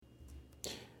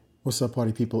What's up,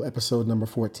 party people? Episode number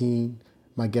 14.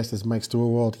 My guest is Mike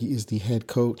Stewart. He is the head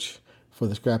coach for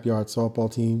the Scrapyard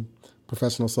softball team,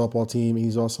 professional softball team.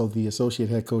 He's also the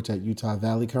associate head coach at Utah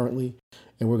Valley currently.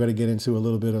 And we're going to get into a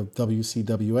little bit of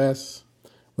WCWS,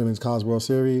 Women's College World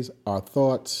Series, our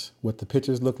thoughts, what the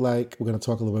pitchers look like. We're going to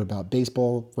talk a little bit about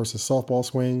baseball versus softball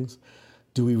swings.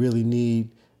 Do we really need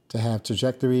to have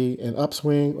trajectory and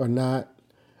upswing or not,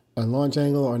 a launch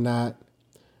angle or not?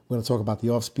 We're going to talk about the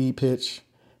off-speed pitch,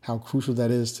 how crucial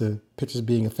that is to pitchers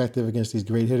being effective against these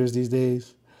great hitters these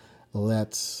days.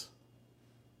 Let's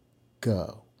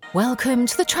go. Welcome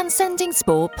to the Transcending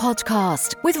Sport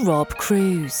podcast with Rob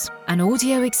Cruz, an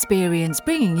audio experience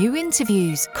bringing you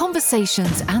interviews,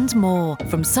 conversations and more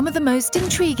from some of the most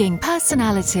intriguing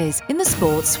personalities in the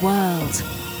sports world.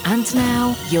 And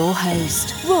now, your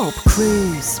host, Rob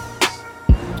Cruz.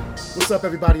 What's up,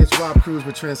 everybody? It's Rob Cruz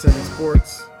with Transcending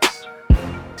Sports.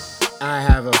 I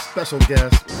have a special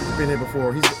guest. He's been here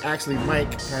before. He's actually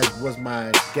was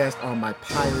my guest on my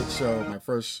pilot show, my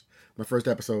first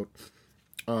episode.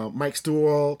 Mike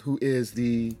Stewart, who is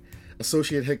the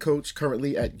associate head coach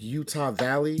currently at Utah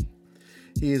Valley.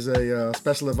 He is a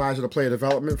special advisor to player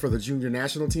development for the junior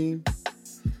national team,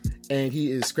 and he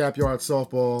is Scrapyard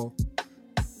softball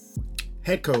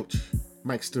head coach.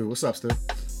 Mike Stewart, what's up, Stu?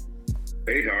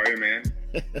 Hey, how are you, man?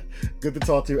 Good to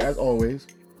talk to you as always.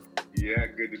 Yeah,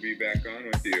 good to be back on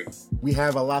with you. We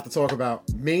have a lot to talk about,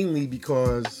 mainly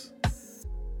because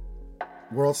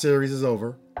World Series is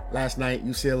over. Last night,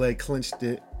 UCLA clinched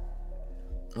it,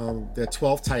 their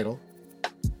 12th title,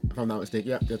 if I'm not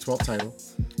mistaken. Yep, their 12th title.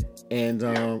 And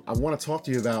I want to talk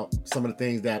to you about some of the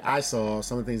things that I saw,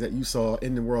 some of the things that you saw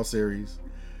in the World Series,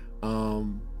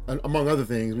 among other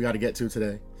things we got to get to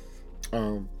today.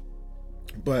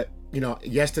 But,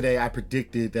 yesterday I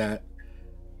predicted that,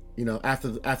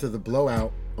 after the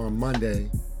blowout on Monday,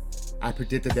 I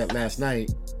predicted that last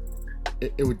night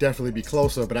it would definitely be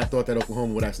closer, but I thought that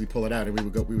Oklahoma would actually pull it out and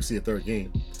we would see a third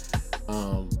game.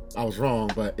 I was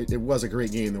wrong, but it was a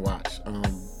great game to watch.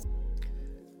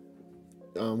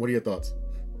 What are your thoughts?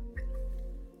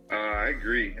 I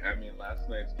agree. I mean, last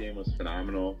night's game was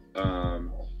phenomenal.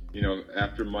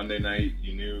 After Monday night,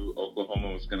 you knew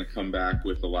Oklahoma was going to come back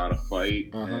with a lot of fight,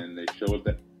 and they showed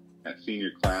that at senior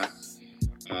class.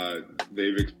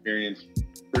 They've experienced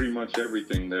pretty much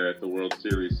everything there at the World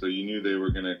Series, so you knew they were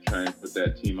going to try and put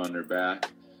that team on their back.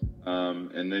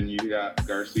 And then you got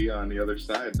Garcia on the other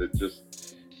side that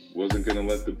just wasn't going to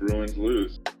let the Bruins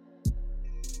lose.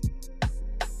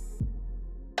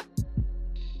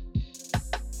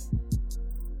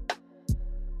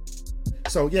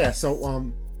 So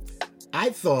I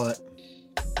thought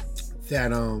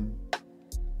that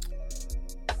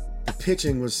the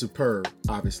pitching was superb,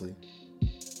 obviously.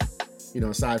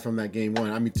 Aside from that game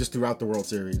one, I mean, just throughout the World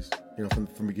Series,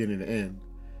 from beginning to end,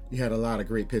 you had a lot of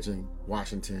great pitching.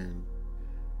 Washington,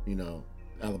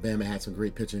 Alabama had some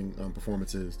great pitching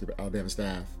performances, the Alabama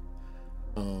staff.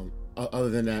 Other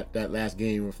than that last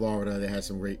game with Florida, they had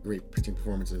some great pitching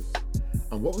performances.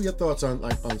 What were your thoughts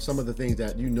on some of the things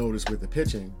that you noticed with the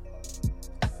pitching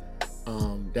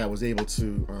that was able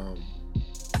to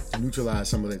neutralize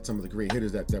some of the great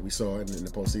hitters that we saw in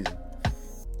the postseason?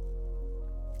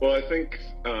 Well, I think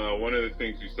one of the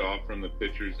things we saw from the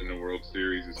pitchers in the World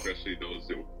Series, especially those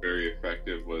that were very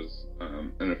effective, was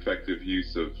an effective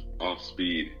use of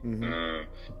off-speed. The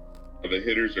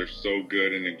hitters are so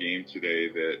good in the game today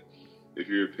that if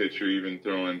you're a pitcher even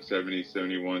throwing 70,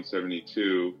 71,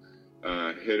 72,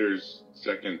 hitters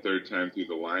second, third time through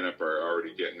the lineup are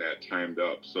already getting that timed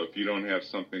up. So if you don't have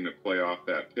something to play off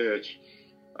that pitch,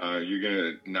 you're going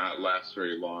to not last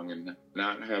very long and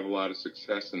not have a lot of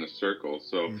success in the circle.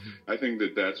 So I think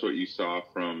that that's what you saw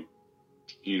from,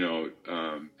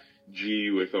 G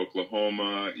with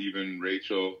Oklahoma, even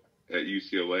Rachel at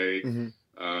UCLA,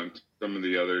 some of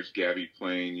the others, Gabby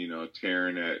playing,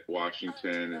 Taryn at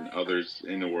Washington and others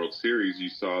in the World Series. You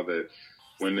saw that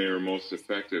when they were most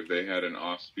effective, they had an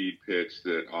off-speed pitch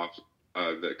that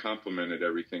complemented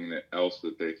everything else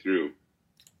that they threw.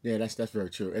 Yeah, that's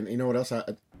very true. And you know what else?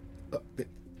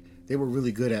 They were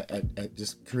really good at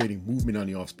just creating movement on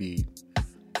the off speed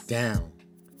down.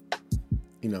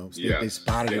 They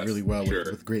spotted it really well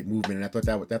with great movement, and I thought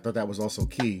that was also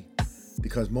key,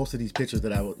 because most of these pitchers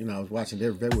that I was watching, they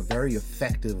were very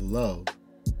effective low,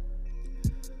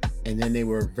 and then they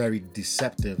were very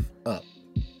deceptive up.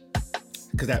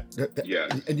 Because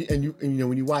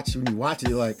when you watch it,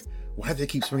 you're like, why do they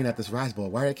keep swinging at this rise ball?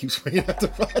 Why do they keep swinging at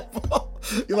the rise ball?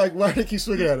 You're like, why do they keep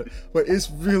swinging at it? But it's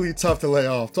really tough to lay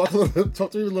off. Talk to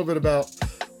me a little bit about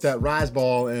that rise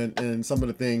ball and some of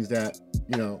the things that,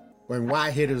 and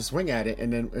why hitters swing at it,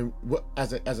 and then and what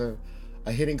as a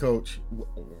hitting coach,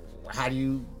 how do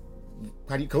you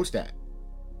coach that?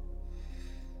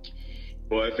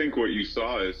 Well, I think what you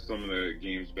saw is some of the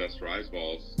game's best rise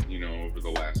balls, over the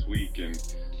last week. And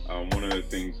one of the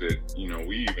things that,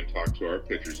 we even talked to our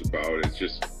pitchers about is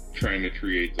just trying to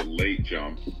create the late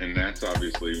jump. And that's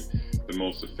obviously the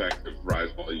most effective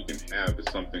rise ball you can have, is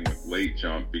something with late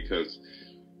jump, because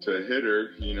to a hitter,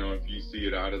 if you see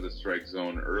it out of the strike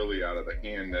zone early out of the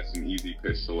hand, that's an easy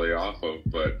pitch to lay off of.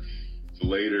 But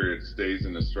later it stays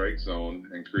in the strike zone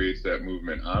and creates that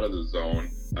movement out of the zone.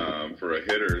 For a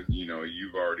hitter,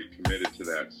 you've already committed to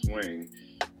that swing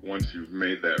once you've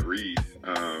made that read.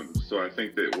 So I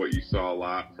think that what you saw a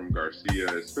lot from Garcia,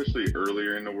 especially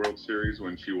earlier in the World Series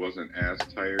when she wasn't as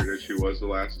tired as she was the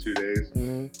last 2 days,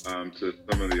 to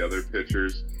some of the other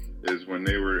pitchers, is when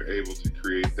they were able to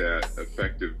create that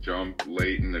effective jump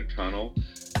late in the tunnel,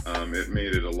 it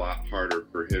made it a lot harder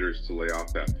for hitters to lay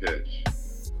off that pitch.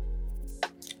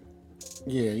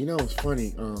 Yeah, it's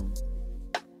funny.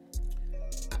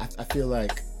 I feel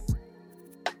like,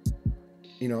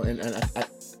 and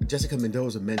Jessica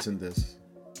Mendoza mentioned this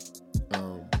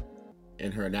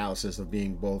in her analysis of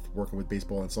being both working with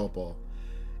baseball and softball.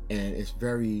 And it's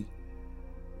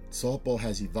softball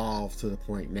has evolved to the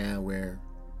point now where,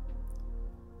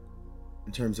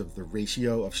 in terms of the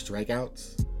ratio of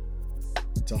strikeouts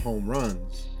to home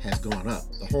runs, has gone up.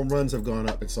 The home runs have gone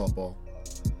up in softball.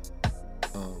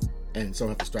 And so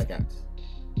have the strikeouts.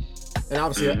 And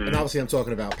obviously, I'm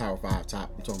talking about Power 5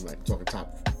 top. I'm talking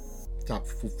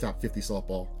top 50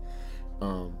 softball.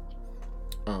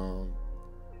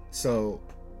 So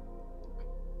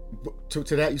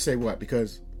to that you say what?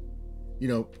 Because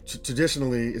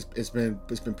traditionally it's been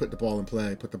put the ball in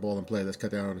play. Let's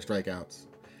cut down on the strikeouts.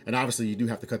 And obviously, you do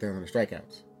have to cut down on the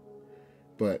strikeouts.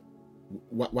 But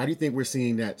why do you think we're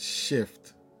seeing that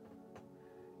shift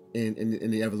in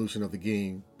the evolution of the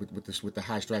game with the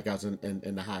high strikeouts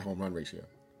and the high home run ratio?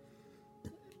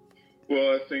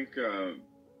 Well, I think a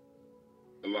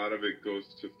lot of it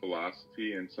goes to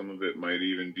philosophy, and some of it might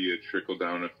even be a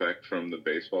trickle-down effect from the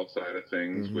baseball side of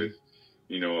things, with,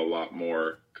 a lot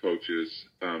more coaches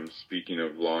speaking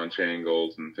of launch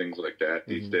angles and things like that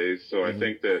these days. So I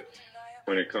think that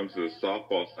when it comes to the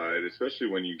softball side, especially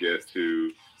when you get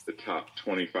to the top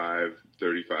 25,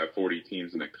 35, 40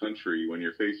 teams in the country, when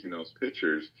you're facing those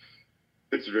pitchers,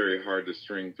 it's very hard to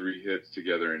string 3 hits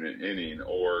together in an inning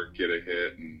or get a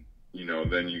hit, and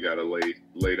then you got to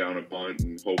lay down a bunt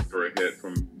and hope for a hit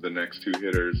from the next 2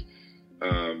 hitters.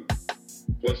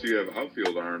 Plus, you have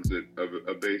outfield arms that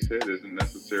a base hit isn't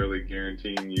necessarily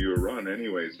guaranteeing you a run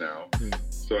anyways now.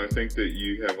 So I think that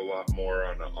you have a lot more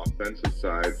on the offensive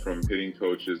side from hitting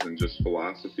coaches and just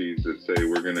philosophies that say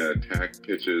we're going to attack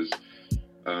pitches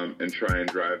and try and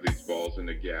drive these balls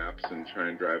into gaps and try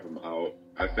and drive them out.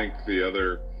 I think the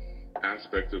other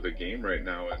aspect of the game right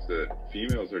now is that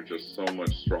females are just so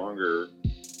much stronger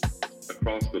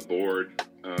across the board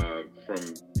from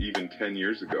even 10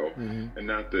 years ago. And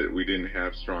not that we didn't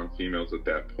have strong females at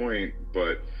that point,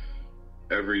 but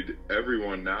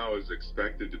everyone now is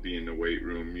expected to be in the weight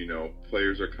room.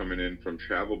 Players are coming in from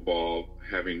travel ball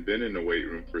having been in the weight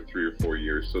room for 3 or 4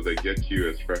 years, so they get to you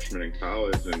as freshmen in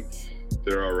college and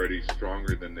they're already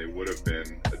stronger than they would have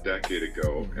been a decade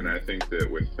ago. And I think that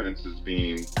with fences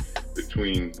being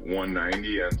between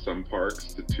 190 on some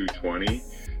parks to 220,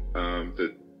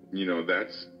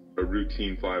 that's a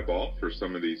routine fly ball for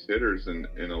some of these hitters in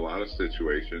a lot of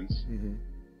situations.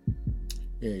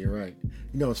 Yeah, you're right.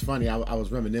 It's funny. I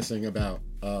was reminiscing about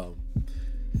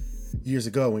years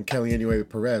ago when Kelly Anyway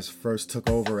Perez first took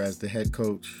over as the head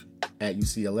coach at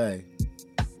UCLA.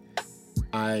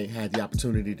 I had the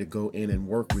opportunity to go in and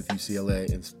work with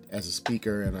UCLA as a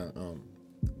speaker and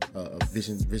a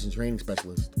vision training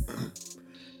specialist.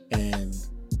 And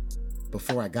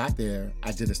before I got there,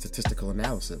 I did a statistical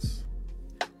analysis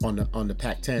on the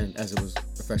Pac-10, as it was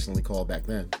affectionately called back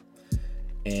then.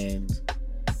 And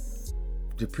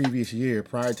the previous year,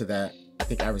 prior to that, I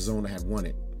think Arizona had won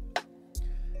it.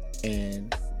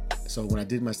 And so when I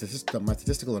did my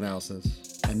statistical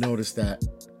analysis, I noticed that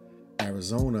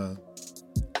Arizona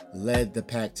led the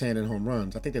Pac-10 in home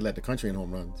runs. I think they led the country in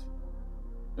home runs.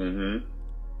 And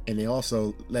they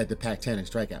also led the Pac-10 in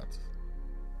strikeouts.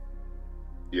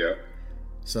 Yeah.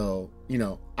 So,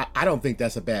 I don't think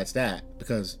that's a bad stat,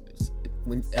 because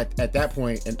when at that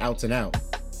point, an out's an out.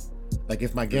 Like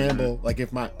if my gamble,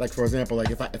 for example,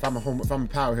 if I'm a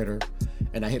power hitter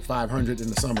and I hit 500 in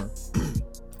the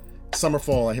summer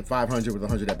fall, I hit 500 with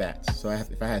 100 at bats. So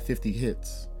if I had 50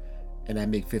 hits and I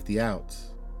make 50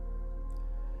 outs,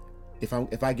 if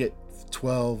I get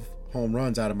 12 home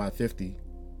runs out of my 50,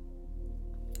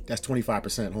 that's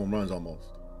 25% home runs almost.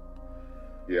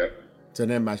 Yeah. So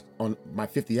then on my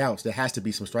 50 outs, there has to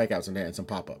be some strikeouts in there and some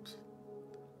pop-ups,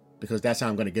 because that's how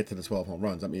I'm going to get to the 12 home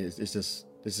runs. I mean, it's just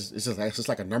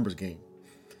like a numbers game.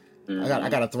 Mm-hmm. I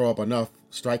got to throw up enough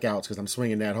strikeouts because I'm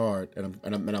swinging that hard and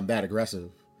I'm that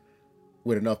aggressive,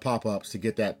 with enough pop-ups to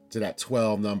get to that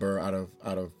 12 number out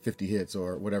of 50 hits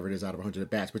or whatever it is out of 100 at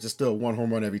bats, which is still 1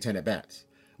 home run every 10 at bats,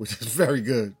 which is very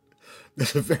good.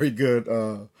 That's a very good,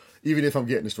 even if I'm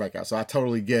getting a strikeout. So I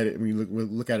totally get it when you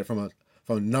look at it from a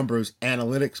numbers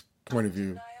analytics point of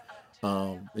view.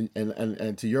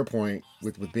 And to your point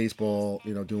with baseball,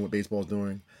 doing what baseball is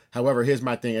doing. However, here's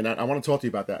my thing, and I want to talk to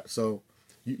you about that. So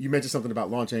you mentioned something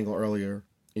about launch angle earlier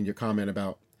in your comment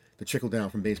about the trickle down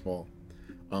from baseball.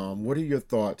 What are your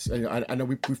thoughts? And I know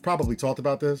we've probably talked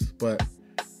about this, but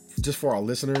just for our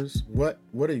listeners, what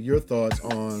are your thoughts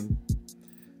on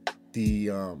the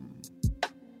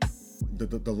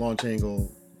launch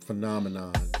angle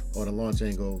phenomenon, or the launch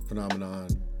angle phenomenon?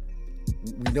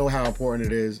 We know how important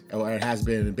it is, or it has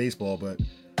been in baseball, but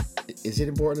is it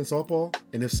important in softball?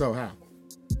 And if so, how?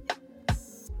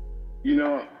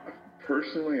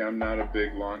 Personally, I'm not a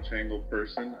big launch angle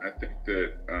person. I think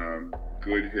that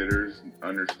good hitters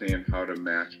understand how to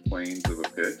match planes of a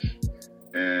pitch.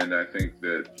 And I think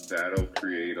that'll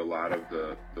create a lot of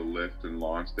the lift and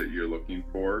launch that you're looking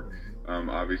for.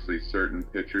 Obviously, certain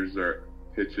pitches are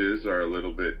a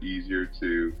little bit easier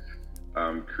to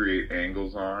create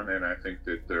angles on, and I think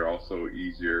that they're also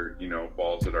easier,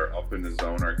 balls that are up in the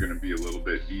zone are going to be a little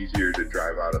bit easier to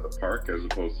drive out of the park as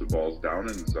opposed to balls down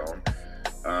in the zone.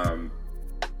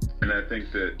 And I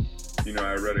think that,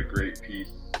 I read a great piece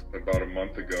about a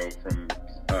month ago from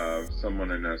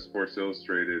someone in Sports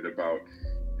Illustrated about,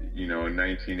 in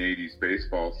 1980s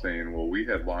baseball, saying, well, we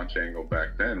had launch angle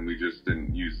back then, we just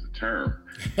didn't use the term,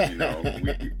 and I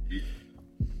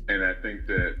think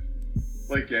that,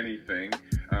 like anything,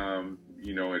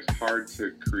 it's hard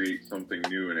to create something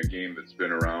new in a game that's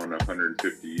been around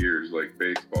 150 years like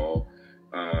baseball.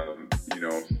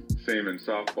 Same in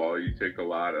softball, you take a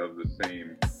lot of the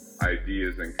same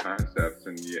ideas and concepts,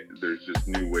 and there's just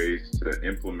new ways to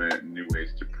implement and new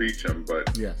ways to preach them,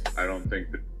 but yes. I don't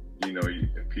think that,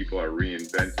 people are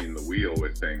reinventing the wheel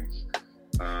with things.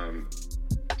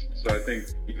 So I think,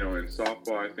 in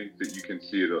softball, I think that you can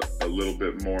see it a little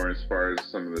bit more as far as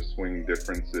some of the swing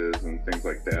differences and things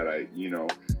like that.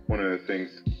 One of the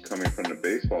things coming from the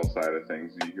baseball side of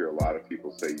things, you hear a lot of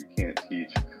people say you can't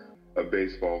teach a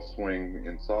baseball swing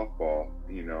in softball,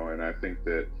 and I think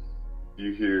that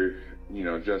you hear,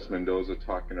 Jess Mendoza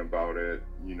talking about it,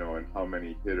 and how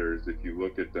many hitters, if you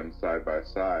look at them side by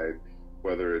side,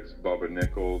 whether it's Bubba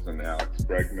Nichols and Alex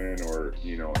Bregman or,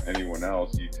 anyone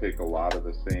else, you take a lot of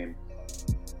the same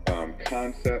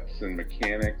concepts and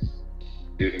mechanics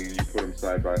and you put them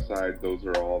side by side. Those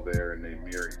are all there and they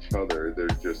mirror each other. They're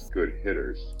just good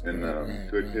hitters. And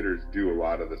good hitters do a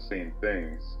lot of the same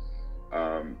things.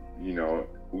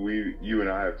 You and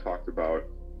I have talked about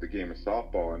the game of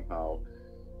softball and how,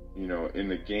 in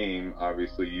the game,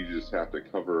 obviously you just have to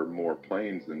cover more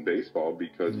planes than baseball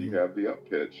because you have the up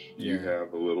pitch. You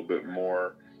have a little bit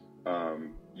more,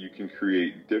 you can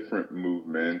create different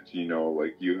movement,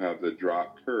 like you have the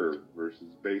drop curve versus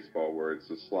baseball where it's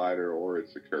a slider or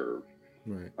it's a curve.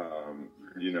 Right.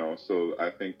 So I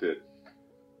think that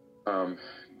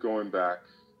going back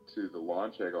to the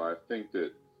launch angle, I think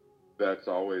that that's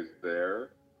always there,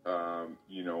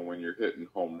 when you're hitting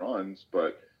home runs,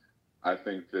 but I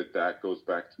think that goes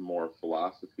back to more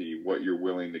philosophy, what you're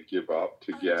willing to give up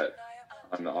to get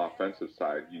on the offensive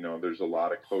side. There's a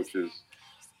lot of coaches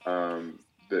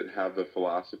that have the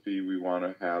philosophy, we want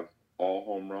to have all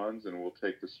home runs and we'll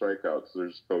take the strikeouts.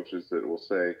 There's coaches that will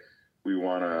say, we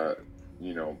want to,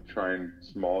 try and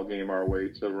small game our way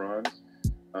to runs.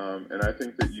 And I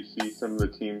think that you see some of the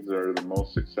teams that are the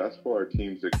most successful are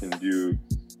teams that can do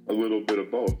a little bit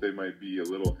of both. They might be a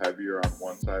little heavier on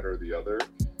one side or the other.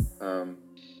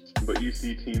 But you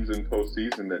see teams in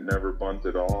postseason that never bunt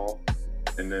at all,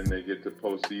 and then they get to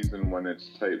postseason when it's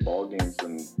tight ball games,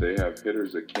 and they have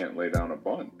hitters that can't lay down a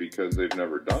bunt because they've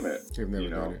never done it. Done it,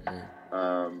 yeah.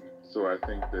 So I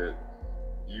think that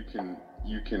you can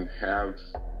have,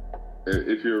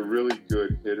 if you're a really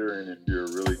good hitter and if you're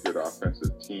a really good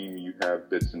offensive team, you have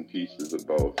bits and pieces of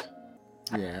both.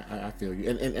 Yeah, I feel you,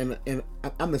 and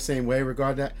I'm the same way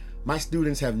regarding that. My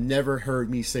students have never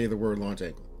heard me say the word launch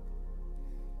angle.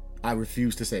 I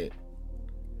refuse to say it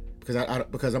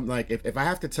because I'm like, if I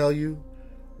have to tell you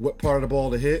what part of the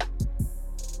ball to hit,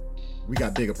 we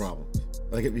got bigger problems.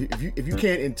 Like if you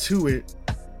can't intuit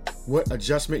what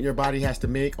adjustment your body has to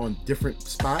make on different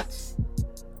spots,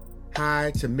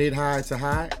 high to mid, high to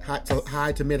high,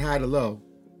 high to mid, high to low.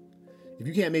 If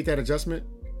you can't make that adjustment,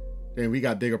 then we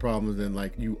got bigger problems than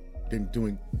like you been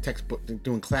doing textbook,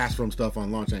 doing classroom stuff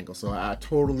on launch angle. So I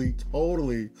totally,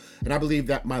 and I believe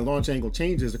that my launch angle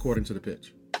changes according to the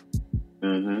pitch.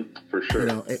 For sure. You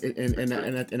know,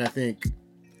 and I think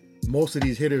most of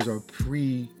these hitters are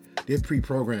they're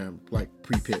pre-programmed, like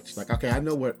pre-pitched. Like, okay, I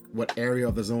know what area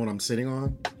of the zone I'm sitting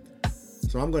on,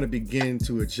 so I'm going to begin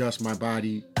to adjust my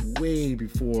body way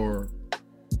before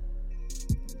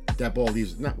that ball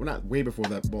leaves. Not way before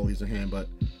that ball leaves her hand, but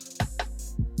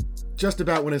just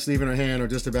about when it's leaving her hand, or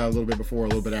just about a little bit before, a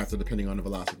little bit after, depending on the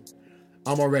velocity.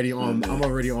 I'm already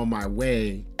on my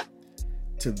way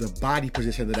to the body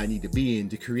position that I need to be in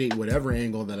to create whatever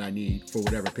angle that I need for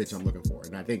whatever pitch I'm looking for.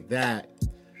 And I think that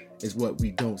is what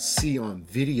we don't see on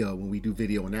video when we do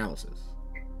video analysis.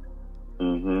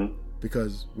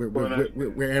 Because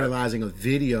we're analyzing a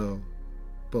video,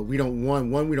 but we don't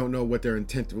we don't know what the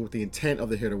intent of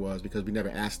the hitter was, because we never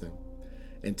asked them.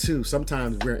 And two,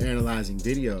 sometimes we're analyzing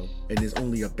video and there's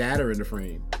only a batter in the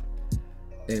frame,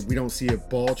 and we don't see a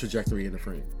ball trajectory in the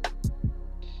frame.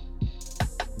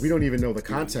 We don't even know the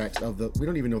context we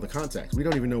don't even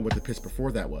know what the pitch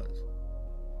before that was.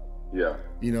 Yeah.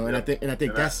 You know, and I think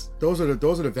those are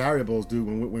the variables, dude,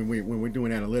 when we're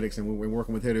doing analytics and when we're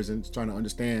working with hitters and trying to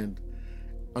understand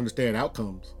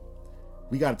outcomes.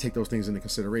 We got to take those things into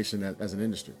consideration as an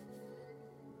industry.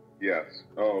 Yes.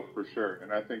 Oh, for sure.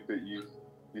 And I think that you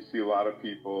see a lot of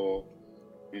people,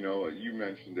 you know, you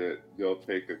mentioned it, they'll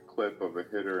take a clip of a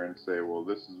hitter and say, well,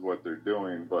 this is what they're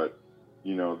doing, but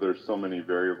you know, there's so many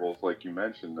variables, like you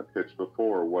mentioned, the pitch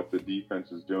before, what the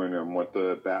defense is doing, and what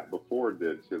the bat before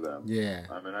did to them. Yeah.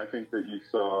 I mean, I think that you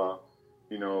saw,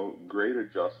 you know, great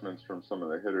adjustments from some of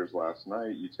the hitters last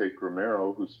night. You take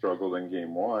Romero, who struggled in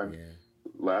game one. Yeah.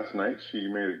 Last night, she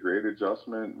made a great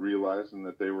adjustment, realizing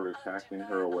that they were attacking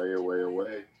her away.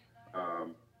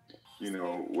 You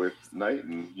know, with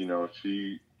Knighton, you know,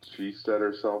 she set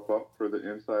herself up for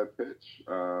the inside pitch,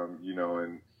 you know,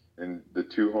 and the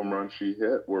 2 home runs she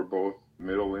hit were both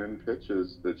middle end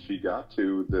pitches that she got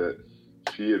to, that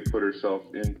she had put herself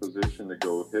in position to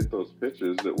go hit those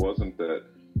pitches. It wasn't that,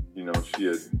 you know, she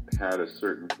had a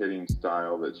certain hitting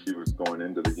style that she was going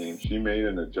into the game. She made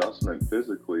an adjustment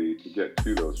physically to get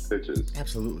to those pitches.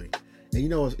 Absolutely. And you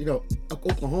know,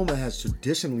 Oklahoma has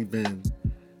traditionally been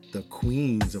the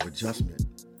queens of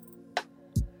adjustment.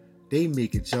 They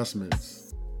make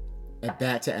adjustments at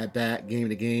bat to at bat, game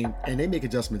to game, and they make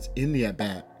adjustments in the at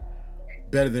bat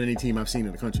better than any team I've seen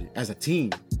in the country. As a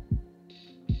team,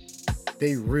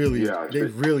 they really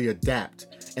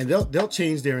adapt, and they'll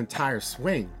change their entire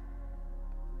swing.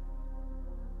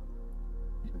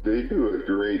 They do a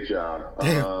great job.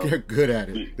 They're good at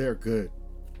it. They're good.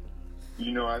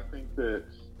 You know, I think that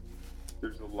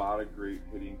there's a lot of great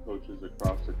hitting coaches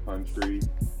across the country.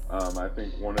 I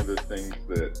think one of the things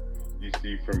that you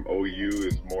see from OU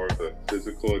is more of the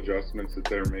physical adjustments that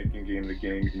they're making game to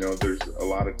game. You know, there's a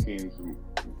lot of teams who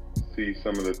see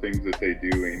some of the things that they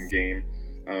do in game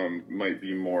might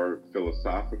be more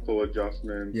philosophical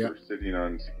adjustments, or sitting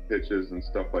on pitches and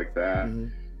stuff like that.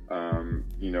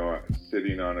 You know,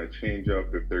 sitting on a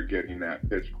changeup if they're getting that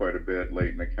pitch quite a bit late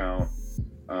in the count.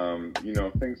 You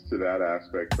know, things to that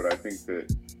aspect. But I think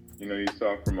that, you know, you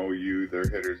saw from OU, their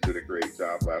hitters did a great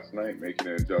job last night making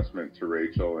an adjustment to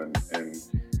Rachel, and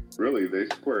really they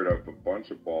squared up a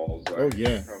bunch of balls. Probably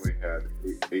had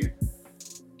eight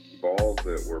balls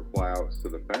that were flyouts to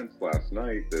the fence last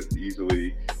night that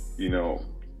easily, you know,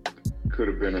 could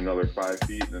have been another 5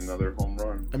 feet and another home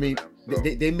run. I mean,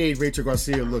 they made Rachel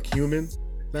Garcia look human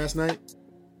last night,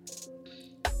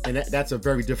 and that's a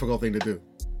very difficult thing to do.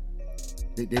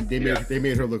 They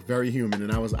made her look very human,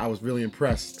 and I was really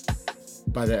impressed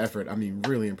by the effort. I mean,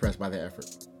 really impressed by the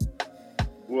effort.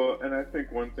 Well, and I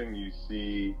think one thing you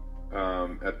see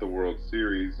at the World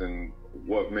Series, and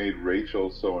what made Rachel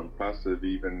so impressive,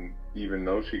 even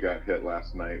though she got hit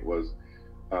last night, was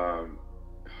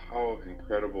how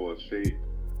incredible a shape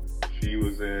she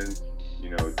was in. You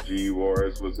know, G.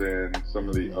 Juarez was in, some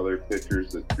of the other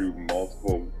pitchers that threw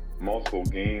multiple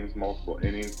games, multiple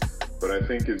innings. But I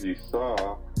think as you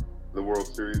saw the World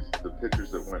Series, the pitchers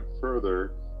that went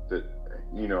further, that,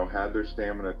 you know, had their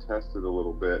stamina tested a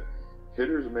little bit,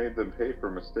 hitters made them pay for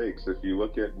mistakes. If you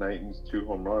look at Knighton's 2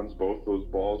 home runs, both those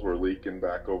balls were leaking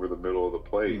back over the middle of the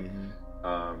plate.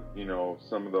 You know,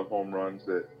 some of the home runs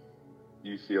that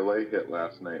UCLA hit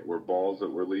last night were balls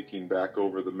that were leaking back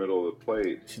over the middle of the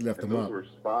plate. She left them those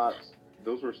up.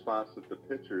 Those were spots that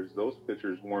those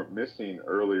pitchers weren't missing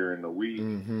earlier in the week.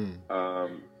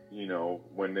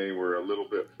 when they were a little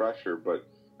bit fresher. But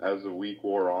as the week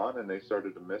wore on and they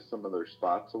started to miss some of their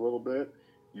spots a little bit,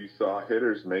 you saw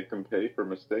hitters make them pay for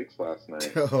mistakes last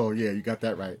night. Oh, yeah, you got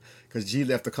that right. Because G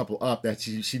left a couple up that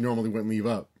she normally wouldn't leave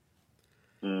up.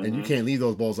 Mm-hmm. And you can't leave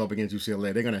those balls up against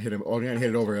UCLA. They're going to hit him, or they're going to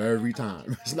hit it over every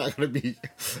time. It's not going to be,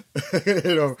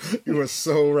 you are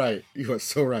so right. You are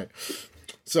so right.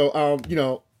 So, I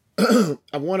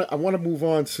want to move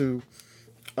on to,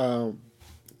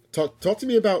 talk to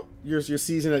me about your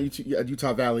season at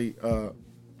Utah Valley,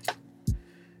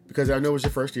 because I know it was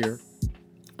your first year.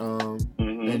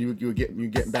 And you were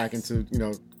getting back into,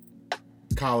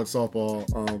 college softball.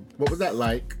 What was that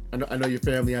like? I know your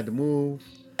family had to move.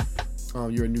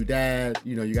 You're a new dad.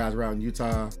 You guys were out in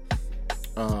Utah.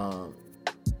 What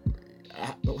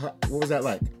was that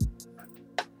like?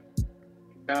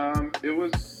 It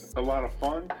was a lot of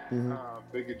fun. Mm-hmm.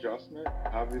 Big adjustment.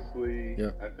 Obviously,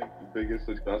 yeah. I think the biggest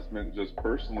adjustment, just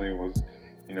personally, was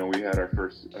we had our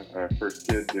first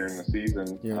kid during the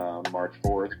season, yeah. March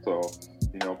 4th. So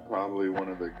probably one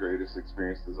of the greatest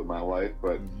experiences of my life.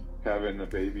 But mm-hmm. having a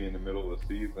baby in the middle of the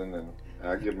season, and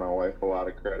I give my wife a lot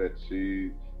of credit.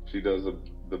 She does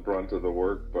the brunt of the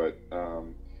work, but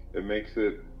it makes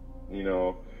it,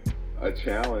 a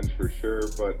challenge for sure.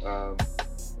 But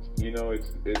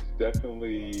it's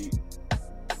definitely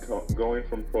going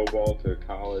from pro ball to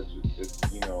college. It's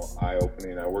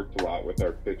eye-opening. I worked a lot with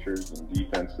our pitchers and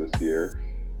defense this year,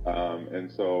 and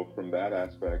so from that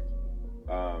aspect, it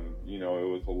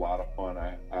was a lot of fun.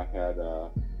 I had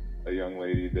a young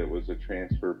lady that was a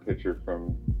transfer pitcher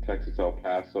from Texas El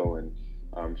Paso, and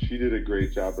she did a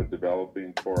great job of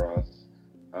developing for us.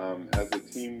 As a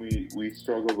team, we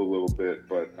struggled a little bit,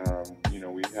 but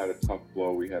we had a tough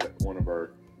blow. We had one of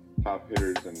our top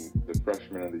hitters and the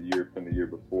freshman of the year from the year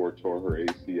before tore her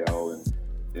ACL, and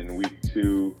in week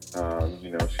 2,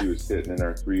 she was hitting in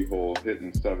our 3-hole,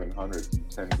 hitting 700s in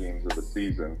 10 games of the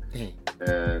season.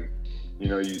 And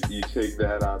you take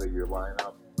that out of your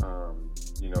lineup,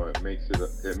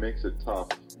 it makes it tough,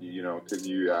 because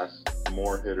you ask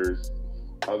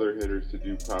other hitters to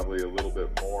do probably a little bit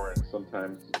more, and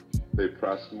sometimes they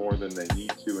press more than they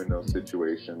need to in those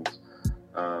situations.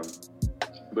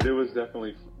 But it was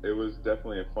definitely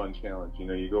a fun challenge.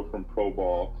 You go from pro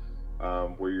ball,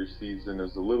 where your season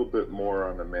is a little bit more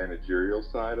on the managerial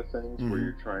side of things, mm-hmm. where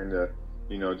you're trying to,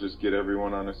 just get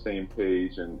everyone on the same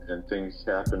page, and things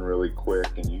happen really quick,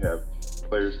 and you have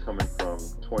players coming from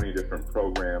 20 different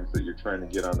programs that you're trying to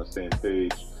get on the same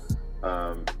page.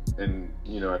 And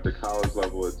at the college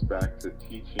level, it's back to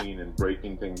teaching and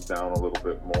breaking things down a little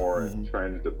bit more, mm-hmm. and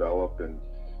trying to develop and,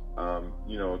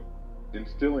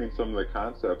 instilling some of the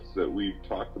concepts that we've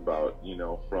talked about,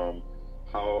 from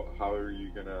how are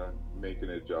you going to make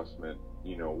an adjustment?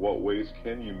 What ways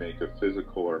can you make a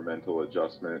physical or mental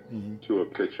adjustment, mm-hmm. to a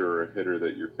pitcher or a hitter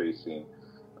that you're facing?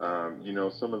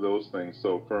 Some of those things.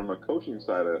 So from a coaching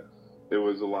side, it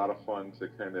was a lot of fun to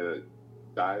kind of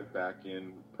dive back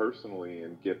in personally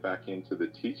and get back into the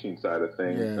teaching side of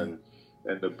things, yeah.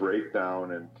 and the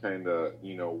breakdown, and kind of,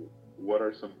 what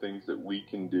are some things that we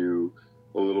can do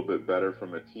a little bit better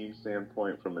from a team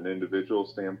standpoint, from an individual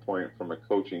standpoint, from a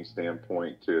coaching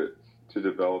standpoint, to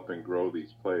develop and grow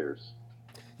these players.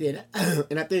 Yeah,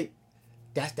 and I think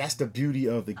that's the beauty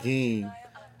of the game,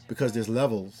 because there's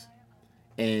levels,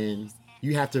 and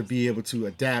you have to be able to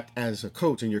adapt as a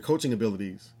coach and your coaching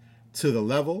abilities to the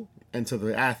level and to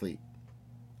the athlete.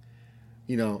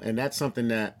 And that's something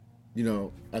that,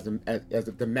 as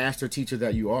the master teacher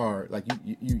that you are, like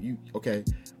you okay,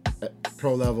 at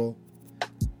pro level,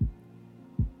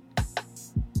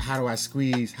 how do I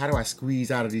squeeze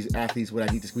out of these athletes what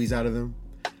I need to squeeze out of them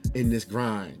in this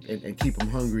grind, and keep them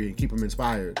hungry and keep them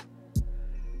inspired,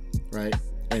 right?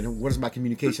 And what is my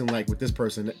communication like with this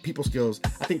person? People skills.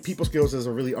 I think people skills is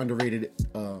a really underrated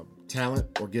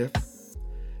talent or gift,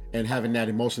 and having that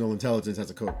emotional intelligence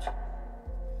as a coach.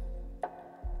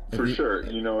 For sure.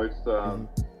 It's, mm-hmm.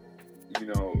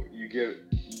 You get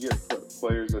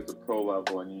players at the pro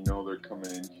level, and they're coming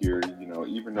in here,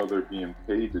 even though they're being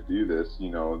paid to do this,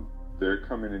 they're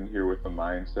coming in here with a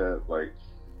mindset like,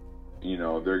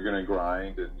 they're going to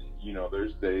grind, and,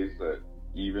 there's days that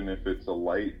even if it's a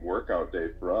light workout day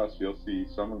for us, you'll see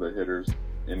some of the hitters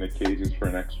in the cages for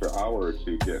an extra hour or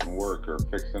two getting work or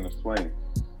fixing a swing.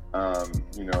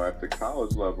 At the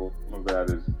college level, some of that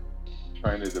is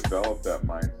trying to develop that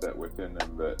mindset within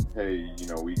them that, hey,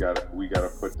 we gotta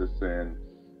put this in,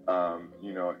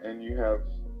 and you have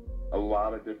a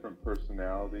lot of different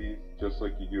personalities, just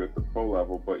like you do at the pro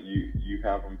level, but you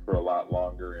have them for a lot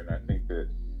longer. And I think that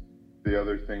the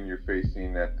other thing you're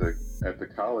facing at the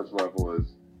college level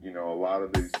is a lot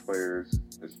of these players,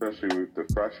 especially with the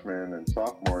freshmen and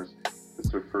sophomores, it's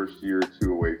their first year or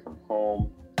two away from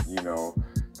home.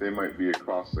 They might be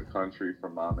across the country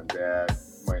from mom and dad,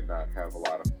 might not have a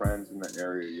lot of friends in the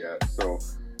area yet. So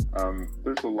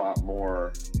there's a lot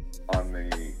more on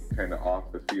the kind of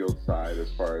off the field side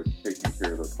as far as taking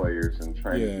care of the players and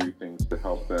trying to do things to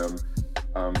help them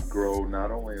grow not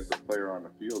only as a player on the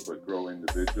field, but grow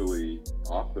individually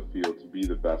off the field to be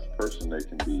the best person they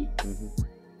can be. Mm-hmm.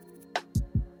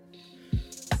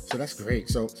 So that's great.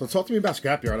 So talk to me about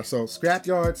Scrapyard. So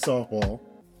Scrapyard softball.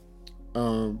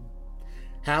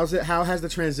 How has the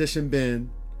transition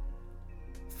been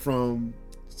from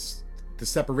the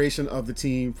separation of the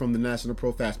team from the National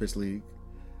Pro Fast Pitch League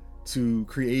to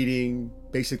creating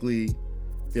basically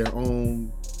their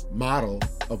own model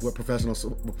of what professional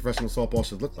softball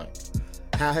should look like?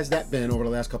 How has that been over the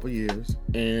last couple of years?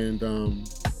 And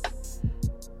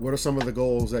what are some of the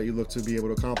goals that you look to be able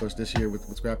to accomplish this year with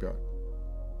Scrapyard?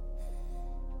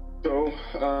 So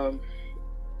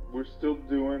we're still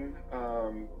doing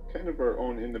kind of our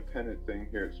own independent thing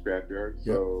here at Scrapyard.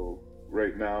 Yep. So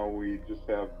right now we just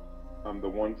have the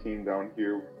one team down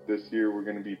here. This year we're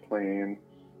going to be playing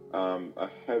a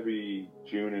heavy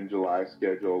June and July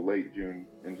schedule, late June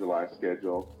and July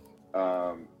schedule.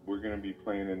 We're going to be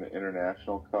playing in the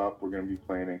International Cup. We're going to be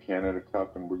playing in Canada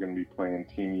Cup, and we're going to be playing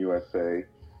Team USA.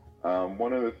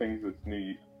 One of the things that's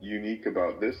unique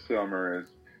about this summer is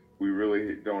we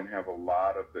really don't have a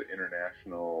lot of the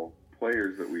international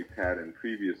players that we've had in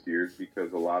previous years,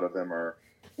 because a lot of them are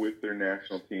with their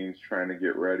national teams trying to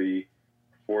get ready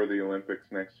for the Olympics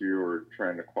next year or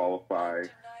trying to qualify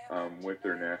with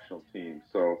their national team.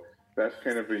 So that's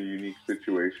kind of a unique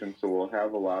situation. So we'll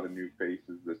have a lot of new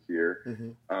faces this year.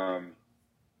 Mm-hmm.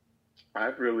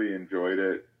 I've really enjoyed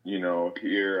it.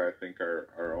 Here I think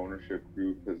our ownership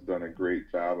group has done a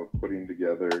great job of putting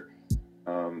together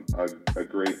a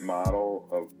great model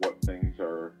of what things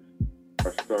are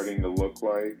starting to look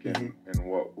like and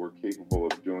what we're capable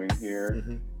of doing here.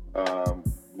 Mm-hmm.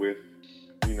 With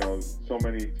so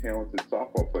many talented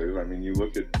softball players. I mean, you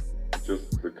look at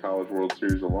just the College World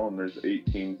Series alone, there's 8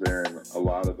 teams there, and a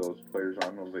lot of those players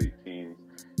on those 8 teams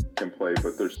can play,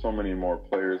 but there's so many more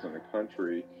players in the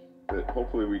country that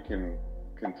hopefully we can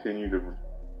continue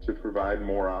to provide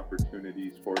more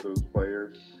opportunities for those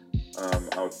players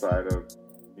outside of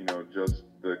just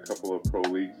the couple of pro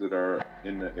leagues that are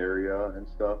in the area and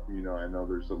stuff. I know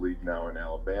there's a league now in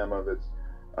Alabama that's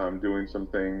doing some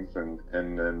things, and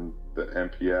then the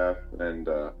MPF, and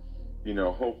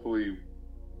hopefully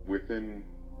within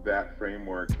that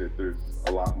framework that there's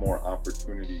a lot more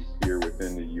opportunities here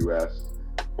within the U.S.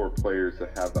 for players to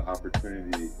have the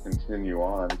opportunity to continue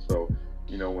on. So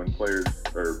when players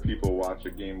or people watch a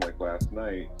game like last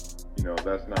night,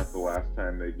 that's not the last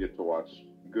time they get to watch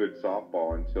good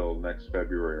softball until next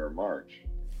February or March.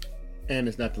 And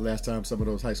it's not the last time some of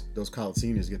those college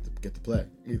seniors get to play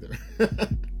either.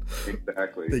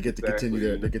 Exactly. They get to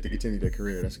continue their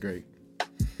career. That's great.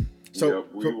 So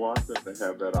we want them to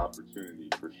have that opportunity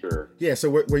for sure. Yeah. So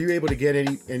were you able to get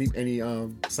any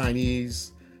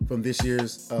signees from this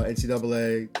year's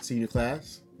NCAA senior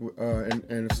class? And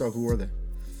if so, who were they?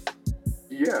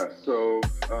 Yeah. So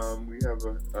we have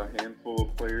a handful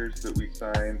of players that we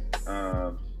signed.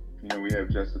 We have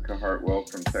Jessica Hartwell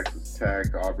from Texas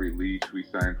Tech, Aubrey Leach we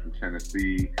signed from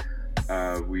Tennessee.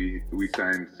 We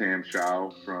signed Sam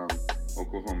Shaw from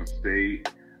Oklahoma State.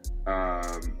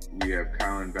 We have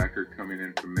Colin Becker coming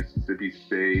in from Mississippi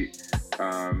State.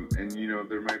 And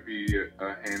there might be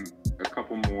a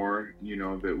couple more,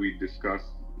 that we discuss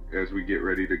as we get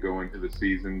ready to go into the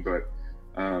season. But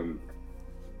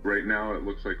right now it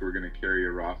looks like we're going to carry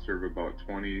a roster of about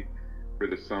 20 for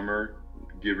the summer,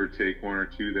 give or take 1 or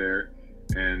 2 there.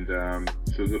 And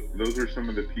so those are some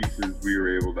of the pieces we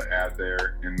were able to add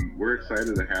there, and we're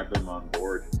excited to have them on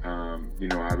board.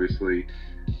 Obviously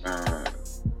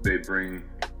they bring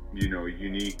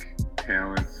unique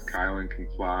talents. Kylan can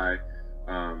fly.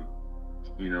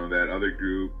 That other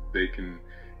group, they can,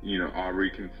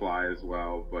 Aubrey can fly as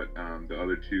well, but the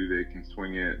other 2, they can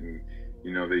swing it, and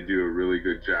they do a really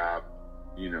good job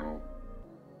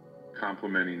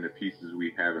complementing the pieces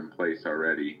we have in place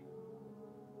already.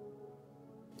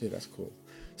 Yeah, that's cool.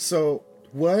 So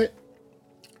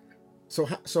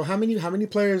how many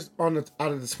players out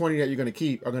of the 20 that you're going to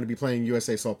keep are going to be playing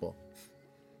USA softball?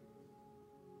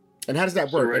 And how does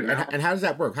that work? And how does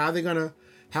that work? How are they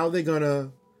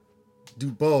gonna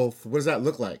do both? What does that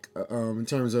look like in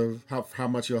terms of how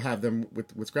much you'll have them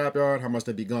with Scrapyard? How much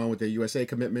they'll be gone with their USA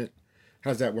commitment?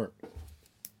 How does that work?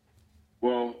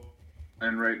 Well,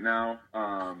 and right now,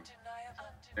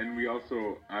 And we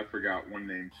also, I forgot one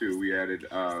name too. We added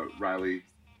Riley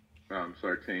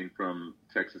Sartain from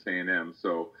Texas A&M.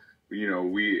 So,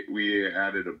 we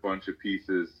added a bunch of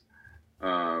pieces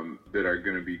that are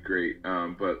going to be great.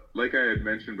 But like I had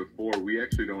mentioned before, we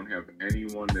actually don't have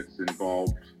anyone that's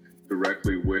involved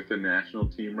directly with the national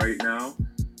team right now.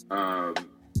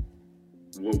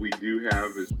 What we do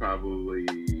have is probably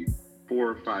 4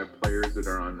 or 5 players that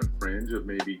are on the fringe of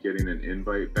maybe getting an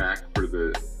invite back for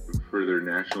their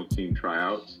national team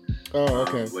tryouts.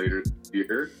 Later this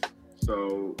year.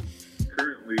 So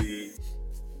currently,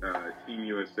 Team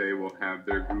USA will have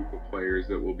their group of players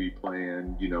that will be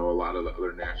playing. A lot of the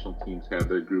other national teams have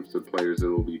their groups of players that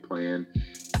will be playing.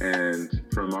 And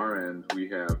from our end, we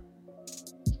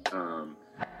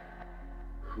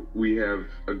have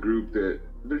a group that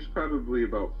there's probably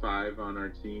about 5 on our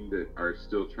team that are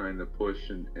still trying to push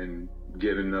and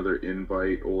get another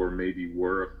invite, or maybe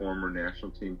were a former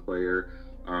national team player.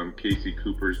 Casey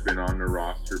Cooper's been on the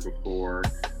roster before.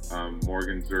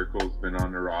 Morgan Zirkel's been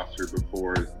on the roster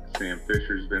before. Sam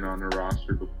Fisher's been on the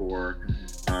roster before.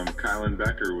 Kylan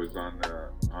Becker was on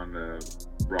the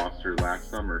roster last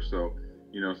summer. So,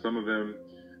 some of them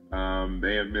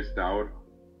may have missed out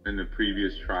in the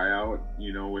previous tryout,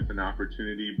 with an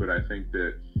opportunity, but I think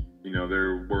that,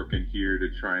 they're working here to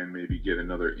try and maybe get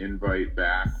another invite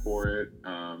back for it,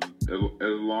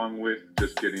 along with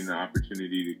just getting the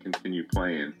opportunity to continue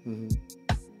playing.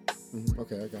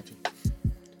 Okay, I got you.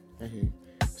 I hear you.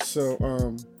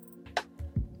 So,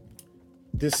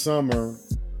 this summer,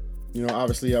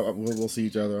 obviously we'll see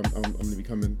each other. I'm going to be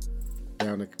coming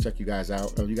down to check you guys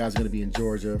out. You guys are going to be in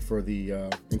Georgia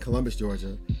in Columbus,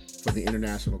 Georgia, for the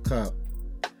International Cup.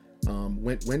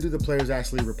 When do the players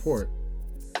actually report?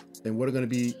 And what are going to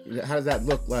be? How does that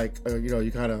look like?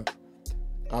 You kind of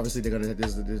obviously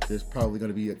there's probably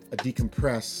going to be a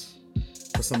decompress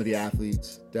for some of the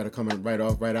athletes that are coming right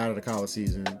out of the college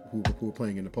season who are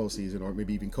playing in the postseason, or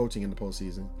maybe even coaching in the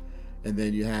postseason. And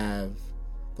then you have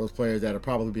those players that are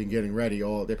probably been getting ready,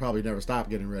 or they probably never stop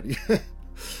getting ready.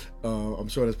 I'm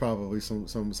sure there's probably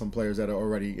some players that are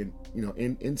already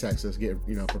in Texas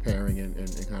preparing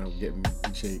and kind of getting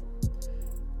in shape,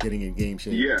 getting in game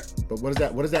shape. Yeah. But what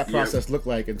does that process look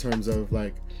like in terms of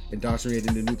like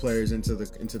indoctrinating the new players into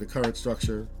the current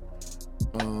structure?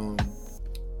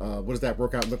 What does that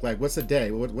workout look like? What's a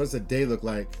day? What does a day look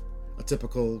like? A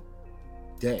typical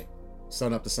day,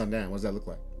 sun up to sundown. What does that look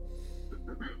like?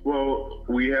 Well,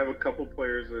 we have a couple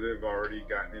players that have already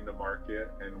gotten in the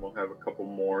market, and we'll have a couple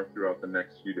more throughout the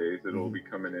next few days that will be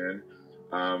coming in.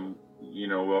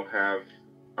 We'll have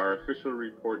our official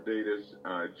report date is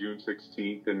June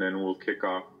 16th, and then we'll kick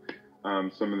off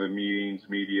some of the meetings,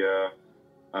 media,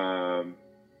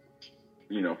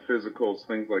 physicals,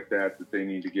 things like that they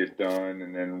need to get done,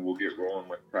 and then we'll get rolling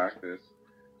with practice.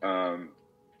 From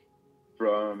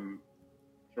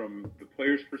the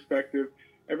players' perspective,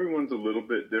 everyone's a little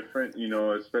bit different,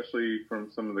 especially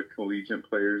from some of the collegiate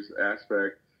players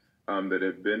aspect that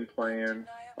have been playing.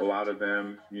 A lot of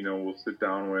them, we'll sit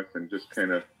down with and just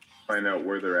kind of find out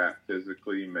where they're at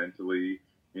physically, mentally.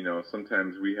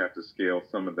 Sometimes we have to scale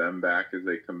some of them back as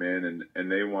they come in,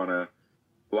 and they want to.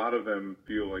 A lot of them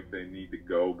feel like they need to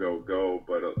go,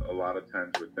 but a lot of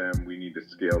times with them, we need to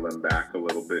scale them back a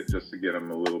little bit just to get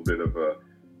them a little bit of a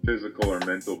physical or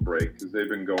mental break, because they've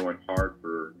been going hard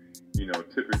for,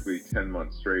 typically 10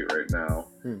 months straight right now.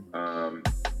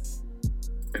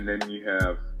 And then you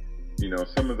have,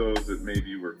 some of those that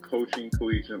maybe were coaching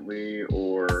collegiately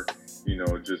or,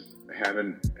 just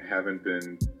haven't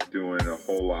been doing a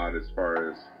whole lot as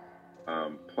far as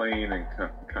playing and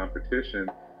competition.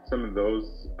 Some of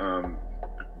those,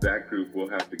 that group will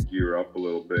have to gear up a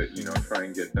little bit, try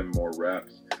and get them more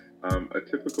reps. A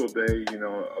typical day,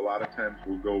 a lot of times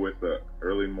we'll go with the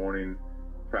early morning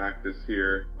practice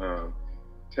here.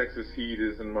 Texas heat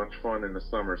isn't much fun in the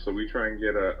summer, so we try and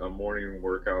get a morning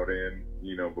workout in,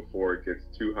 before it gets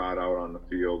too hot out on the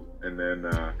field. And then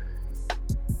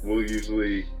we'll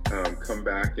usually come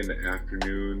back in the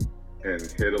afternoon and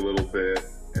hit a little bit.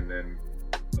 And then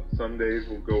some days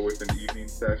we'll go with an evening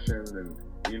session. And,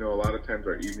 a lot of times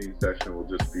our evening session will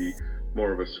just be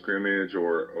more of a scrimmage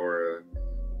or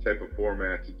a type of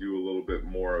format to do a little bit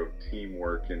more of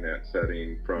teamwork in that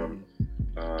setting from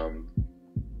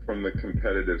the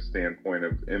competitive standpoint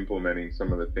of implementing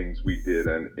some of the things we did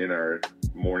in our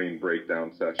morning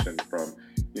breakdown session from,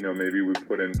 maybe we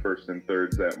put in first and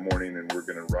thirds that morning and we're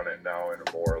going to run it now in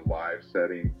a more live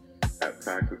setting at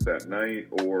practice that night,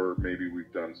 or maybe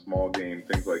we've done small game,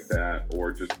 things like that,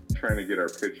 or just trying to get our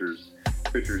pitchers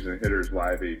and hitters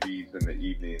live ABs in the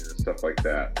evening and stuff like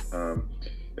that.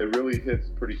 it really hits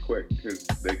pretty quick because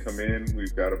they come in,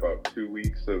 we've got about 2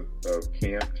 weeks of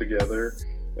camp together,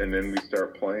 and then we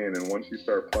start playing. And once you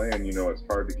start playing, it's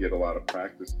hard to get a lot of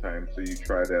practice time, so you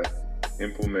try to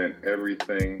implement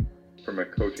everything from a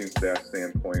coaching staff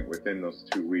standpoint within those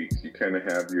 2 weeks. You kind of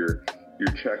have your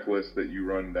checklist that you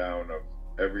run down of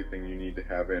everything you need to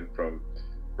have in, from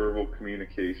verbal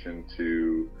communication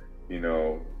to,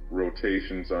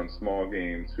 rotations on small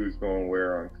games, who's going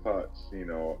where on cuts,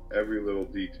 every little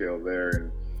detail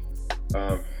there.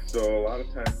 And so a lot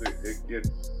of times it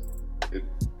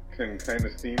can kind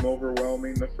of seem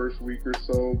overwhelming the first week or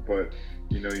so, but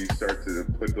you start to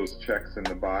put those checks in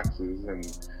the boxes, and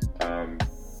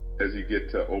as you get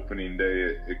to opening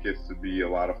day, it gets to be a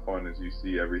lot of fun as you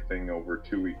see everything over a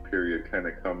 2 week period kind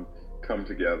of come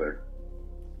together.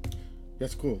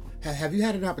 That's cool. Have you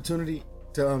had an opportunity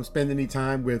to spend any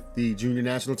time with the junior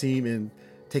national team and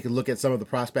take a look at some of the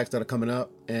prospects that are coming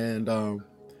up? And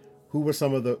who were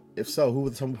some of the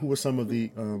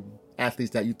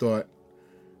athletes that you thought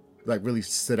really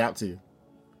stood out to you?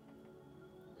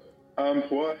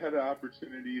 Well, I had an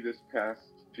opportunity this past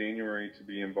January to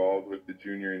be involved with the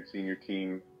junior and senior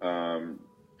team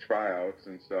tryouts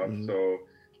and stuff. Mm-hmm. So,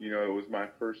 it was my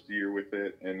first year with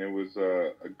it, and it was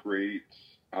a great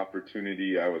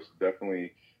opportunity. I was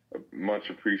definitely much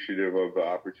appreciative of the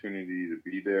opportunity to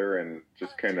be there and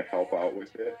just kind of help out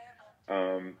with it.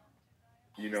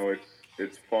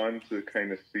 It's fun to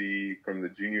kind of see from the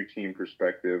junior team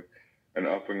perspective an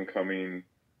up and coming,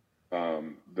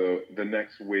 the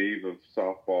next wave of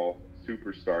softball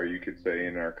superstar, you could say,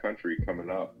 in our country coming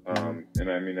up. And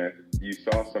I mean, you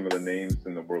saw some of the names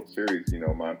in the World Series,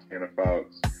 Montana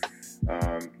Fouts,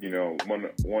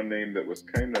 one name that was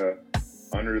kind of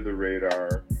under the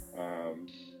radar,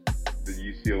 the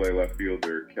UCLA left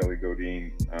fielder, Kelly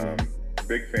Godine.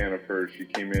 Big fan of hers. She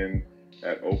came in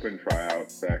at open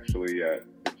tryouts, actually, at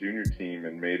the junior team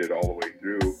and made it all the way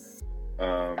through,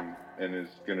 and is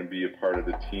going to be a part of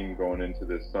the team going into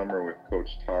this summer with Coach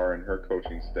Tar and her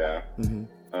coaching staff. Mm-hmm.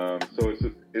 So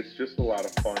it's just a lot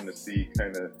of fun to see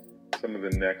kind of some of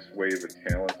the next wave of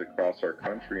talent across our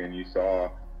country, and you saw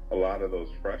a lot of those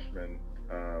freshmen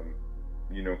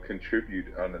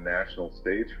contribute on the national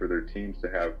stage for their teams to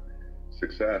have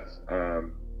success.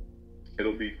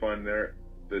 It'll be fun there.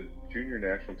 The junior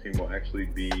national team will actually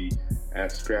be at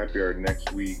Scrapyard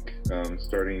next week,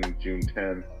 starting June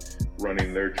 10th,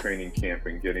 running their training camp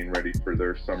and getting ready for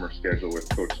their summer schedule with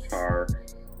Coach Tar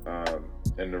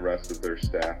and the rest of their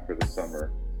staff for the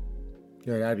summer.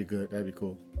 Yeah, that'd be good. That'd be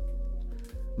cool.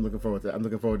 I'm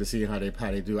looking forward to seeing how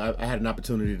they do. I had an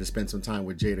opportunity to spend some time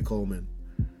with Jada Coleman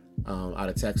out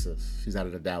of Texas. She's out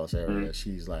of the Dallas area.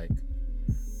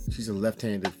 Mm-hmm. She's a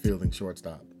left-handed fielding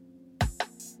shortstop.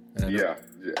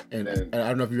 And I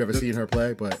don't know if you've ever seen her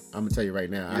play, but I'm gonna tell you right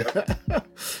now, yep.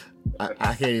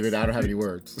 I can't even. I don't have any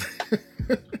words.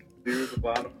 It was a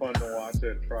lot of fun to watch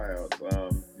at tryouts.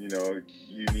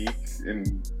 Unique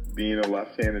in being a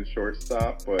left-handed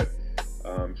shortstop, but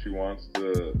she wants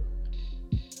to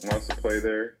play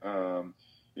there. I'm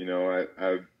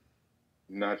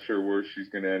not sure where she's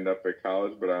going to end up at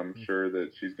college, but I'm sure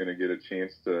that she's going to get a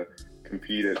chance to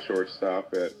compete at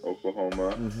shortstop at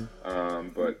Oklahoma. Mm-hmm.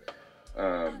 But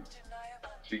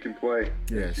she can play.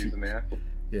 Yeah, she's an athlete.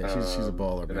 Yeah, she's a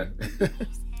baller, man.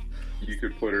 You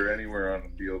could put her anywhere on the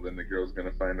field, and the girl's going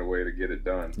to find a way to get it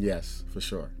done. Yes, for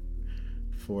sure.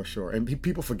 For sure. And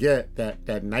people forget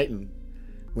that Knighton,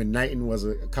 when Knighton was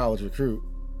a college recruit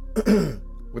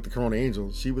with the Corona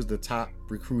Angels, she was the top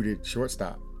recruited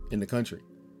shortstop in the country.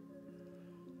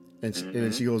 And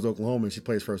then she goes to Oklahoma and she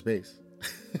plays first base.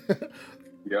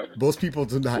 Yep. Most people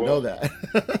do not know that.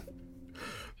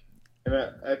 And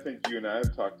I think you and I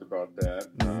have talked about that.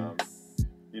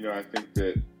 I think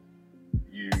that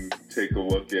you take a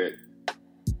look at,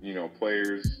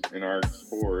 players in our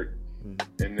sport,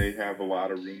 and they have a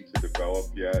lot of room to develop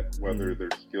yet, whether their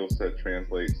skill set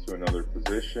translates to another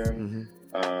position,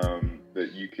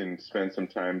 that you can spend some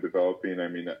time developing. I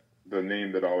mean, the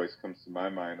name that always comes to my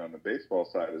mind on the baseball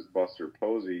side is Buster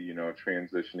Posey,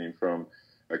 transitioning from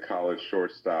a college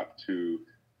shortstop to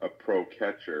a pro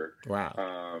catcher.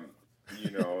 Wow.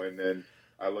 And then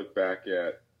I look back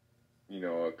at,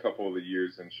 a couple of the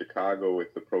years in Chicago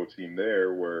with the pro team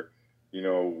there where,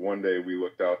 one day we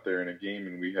looked out there in a game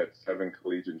and we had 7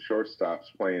 collegiate shortstops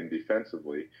playing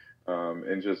defensively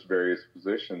in just various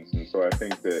positions. And so I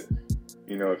think that,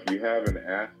 if you have an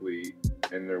athlete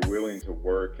and they're willing to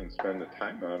work and spend the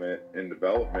time on it in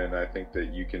development, I think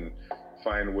that you can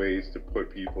find ways to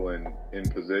put people in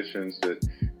positions that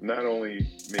not only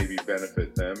maybe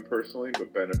benefit them personally,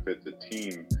 but benefit the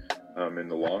team in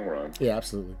the long run. Yeah,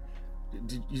 absolutely.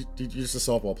 you're just a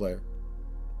softball player.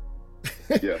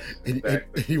 Yes, exactly.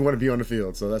 and you want to be on the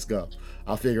field, so let's go.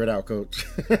 I'll figure it out, Coach.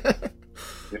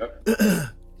 Yep.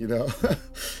 You know.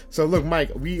 So look,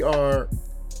 Mike, we are,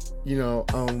 you know,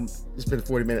 it's been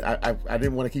 40 minutes. I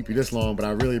didn't want to keep you this long, but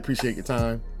I really appreciate your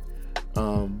time.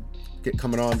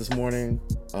 Coming on this morning.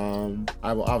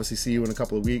 I will obviously see you in a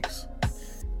couple of weeks.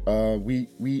 We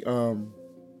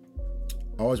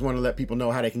always want to let people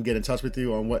know how they can get in touch with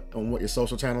you on what your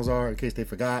social channels are, in case they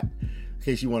forgot, in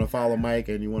case you want to follow Mike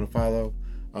and you want to follow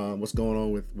what's going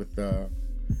on with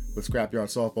Scrapyard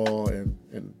Softball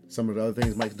and some of the other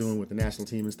things Mike's doing with the national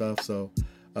team and stuff. So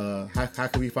how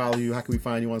can we follow you? How can we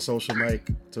find you on social, Mike,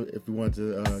 if we want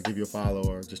to give you a follow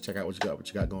or just check out what you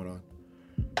got going on?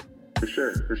 For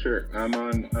sure. I'm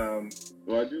on, I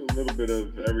do a little bit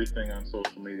of everything on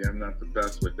social media. I'm not the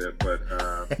best with it, but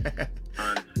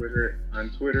on Twitter,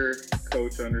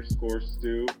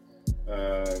 Coach_Stu.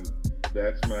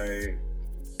 That's my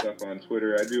stuff on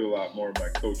Twitter. I do a lot more of my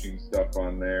coaching stuff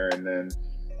on there. And then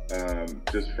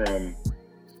just from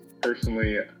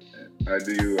personally, I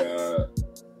do a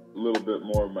little bit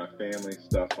more of my family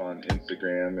stuff on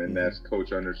Instagram, and that's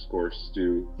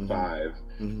Coach_Stu5.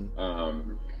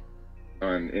 Mm-hmm.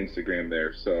 On Instagram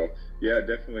there. So yeah,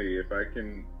 definitely, if I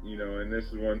can, you know, and this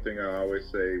is one thing I always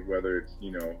say, whether it's, you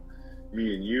know,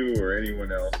 me and you or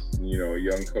anyone else, you know, a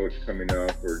young coach coming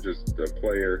up or just a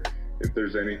player, if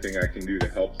there's anything I can do to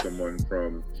help someone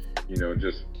from, you know,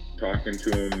 just talking to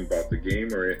them about the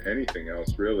game or anything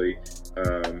else really,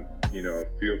 you know,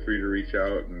 feel free to reach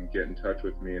out and get in touch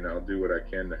with me, and I'll do what I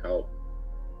can to help.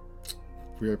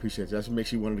 Really appreciate you. That's what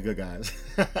makes you one of the good guys.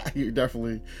 You're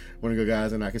definitely one of the good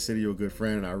guys, and I consider you a good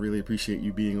friend, and I really appreciate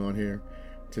you being on here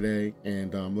today,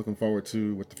 and I'm looking forward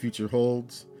to what the future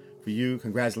holds for you.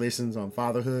 Congratulations on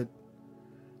fatherhood.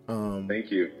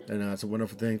 Thank you. And it's a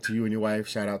wonderful thing to you and your wife.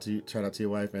 Shout out to your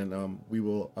wife, and we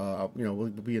will, we'll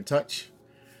be in touch.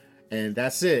 And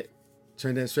that's it.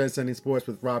 Transcending Sports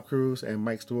with Rob Cruz and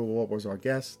Mike Stewart was our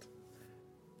guest.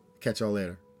 Catch y'all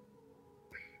later.